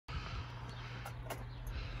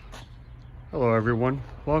Hello everyone,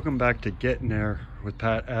 welcome back to Getting There with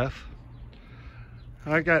Pat F.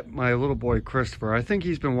 I got my little boy Christopher. I think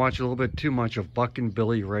he's been watching a little bit too much of Buck and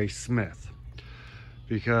Billy Ray Smith,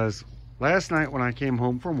 because last night when I came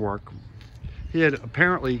home from work, he had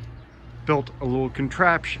apparently built a little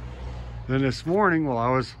contraption. Then this morning while I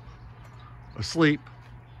was asleep,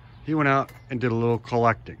 he went out and did a little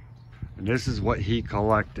collecting. And this is what he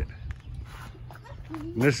collected.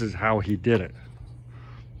 And this is how he did it.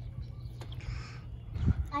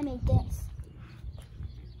 I made this.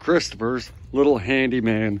 Christopher's little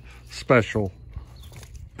handyman special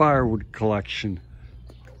firewood collection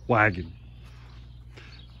wagon.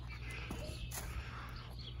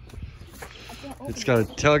 It's got a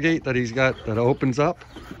tailgate that he's got that opens up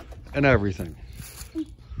and everything.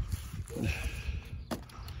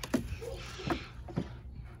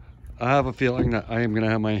 I have a feeling that I am going to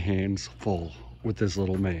have my hands full with this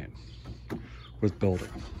little man with building.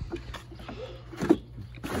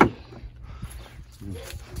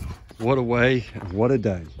 What a way and what a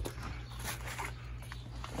day.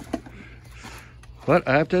 But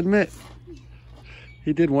I have to admit,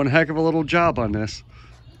 he did one heck of a little job on this.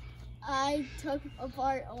 I took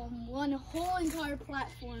apart one whole entire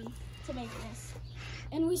platform to make this.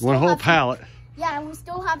 And we still One whole have pallet. Yeah, and we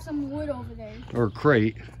still have some wood over there. Or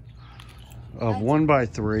crate of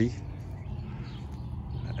 1x3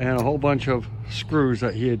 and a whole bunch of screws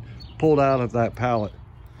that he had pulled out of that pallet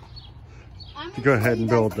to go ahead and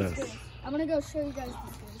build this. I'm gonna go show you guys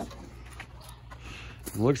this.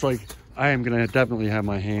 It looks like I am gonna definitely have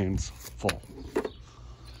my hands full.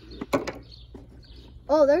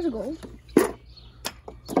 Oh, there's a goal.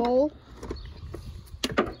 Goal.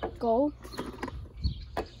 Goal.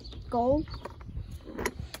 Goal.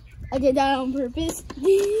 I did that on purpose.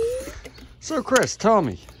 So Chris, tell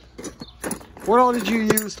me, what all did you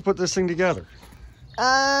use to put this thing together?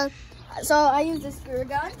 So I used a screw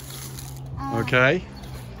gun. Okay.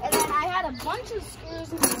 And then I had a bunch of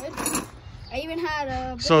screws and wood. I even had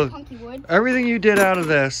a bit of punky wood. Everything you did out of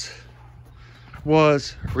this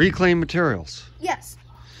was reclaimed materials. Yes.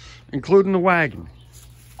 Including the wagon,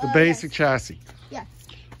 the basic chassis. Yeah.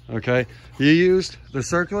 Okay. You used the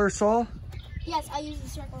circular saw. Yes, I used the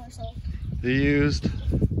circular saw. You used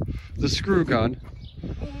the screw gun.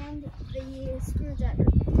 And the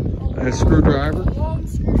screwdriver. A screwdriver. Long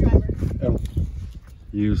screwdriver. And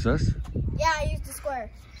use this. Yeah, I used a square.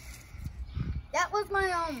 That was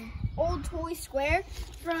my old toy square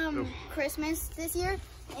from Christmas this year,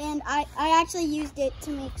 and I actually used it to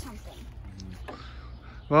make something.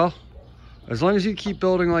 Well, as long as you keep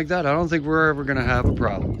building like that, I don't think we're ever going to have a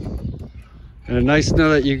problem. And it's nice to know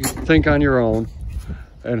that you can think on your own.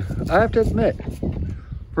 And I have to admit,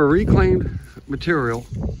 for reclaimed material,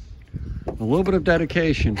 a little bit of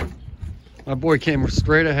dedication, my boy came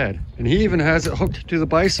straight ahead. And he even has it hooked to the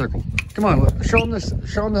bicycle. Come on, show him this.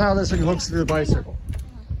 Show him how this thing hooks to the bicycle.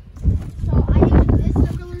 So I used this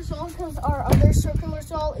circular saw because our other circular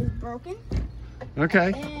saw is broken.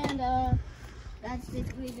 Okay. And that's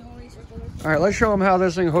basically the only circular saw. All right, let's show him how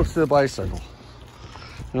this thing hooks to the bicycle.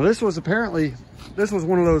 Now this was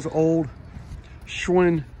one of those old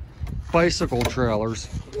Schwinn bicycle trailers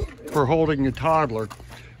for holding a toddler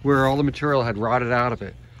where all the material had rotted out of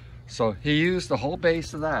it. So he used the whole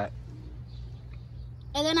base of that.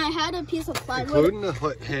 And then I had a piece of plywood. Including the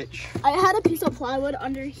hitch. I had a piece of plywood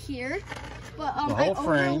under here, but I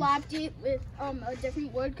overlapped it with a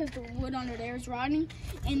different wood because the wood under there is rotting.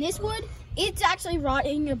 And this wood, it's actually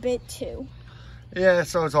rotting a bit too. Yeah,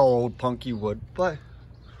 so it's all old punky wood, but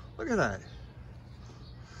look at that.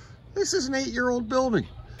 This is an 8-year-old building.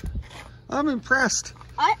 I'm impressed.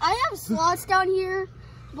 I have slots down here,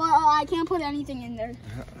 but I can't put anything in there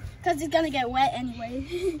because it's gonna get wet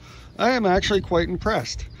anyway. I am actually quite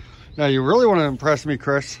impressed. Now you really want to impress me,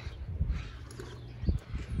 Chris.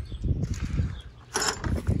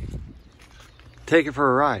 Take it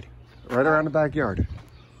for a ride, right around the backyard.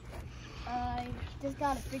 I just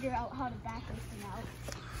gotta figure out how to back this thing out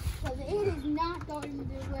because it is not going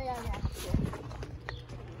the way I want it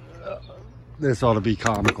to. This ought to be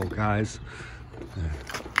comical, guys.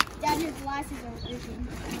 Dad, your glasses are leaking.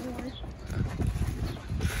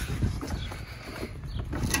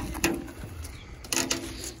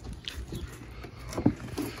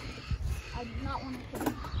 I do not want to put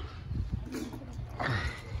it.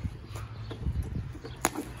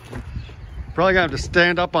 Probably gonna have to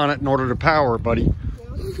stand up on it in order to power it, buddy.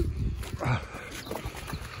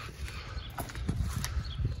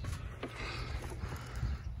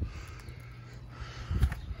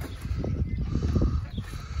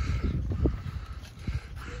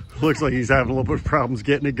 Looks like he's having a little bit of problems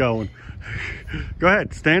getting it going. Go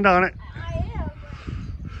ahead, stand on it. I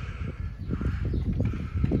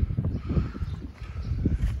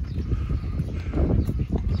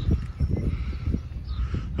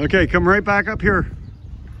Okay, come right back up here.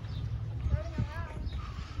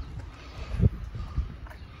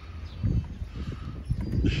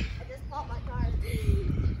 I just popped my tire.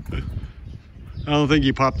 I don't think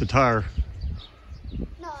you popped the tire.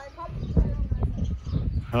 No, I popped the tire on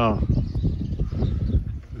my Oh.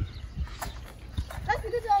 That's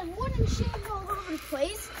because I wouldn't shake all over the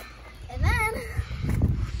place. And then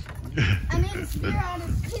I made a spear out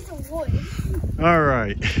of a piece of wood. All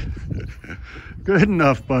right. Good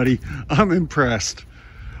enough, buddy. I'm impressed.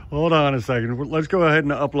 Hold on a second. Let's go ahead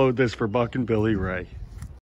and upload this for Buck and Billy Ray.